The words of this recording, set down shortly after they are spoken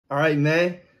All right,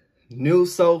 man. New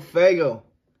Sofaygo.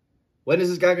 When is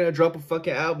this guy gonna drop a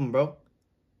fucking album, bro?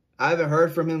 I haven't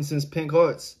heard from him since Pink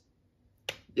Hearts.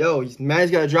 Yo,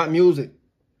 man's gotta drop music.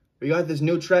 We got this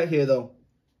new track here, though.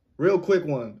 Real quick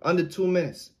one, under 2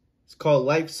 minutes. It's called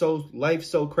Life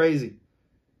So Crazy.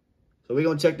 So we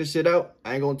gonna check this shit out.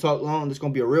 I ain't gonna talk long. This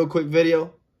gonna be a real quick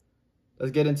video.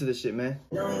 Let's get into this shit, man.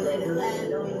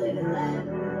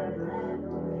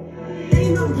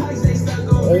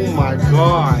 Oh my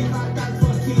god.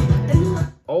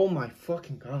 Oh my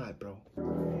fucking god, bro.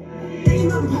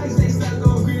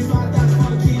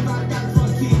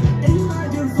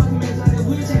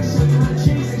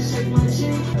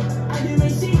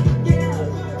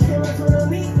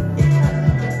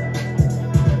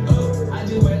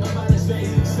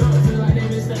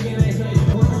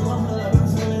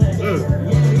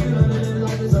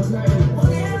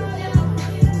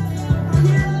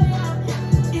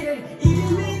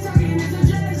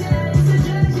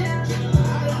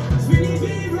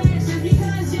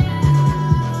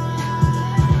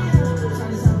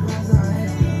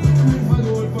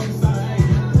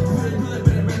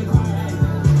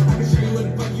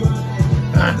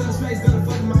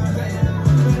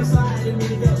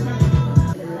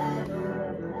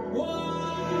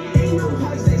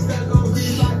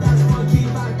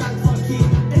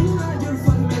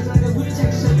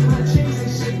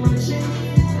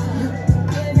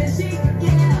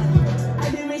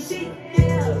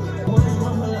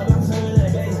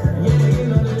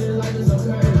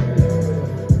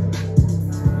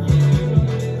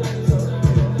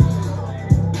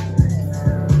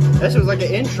 That shit was like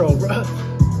an intro, bro.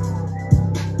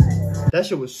 That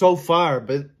shit was so fire,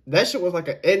 but that shit was like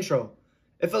an intro.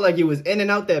 It felt like he was in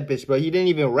and out that bitch, bro. He didn't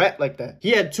even rap like that.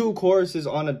 He had 2 choruses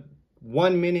on a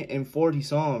 1 minute and 40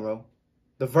 song, bro.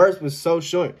 The verse was so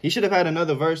short. He should have had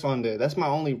another verse on there. That's my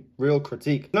only real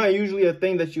critique. Not usually a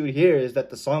thing that you would hear is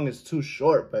that the song is too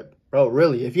short, but bro,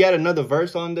 really, if he had another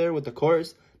verse on there with the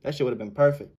chorus, that shit would have been perfect.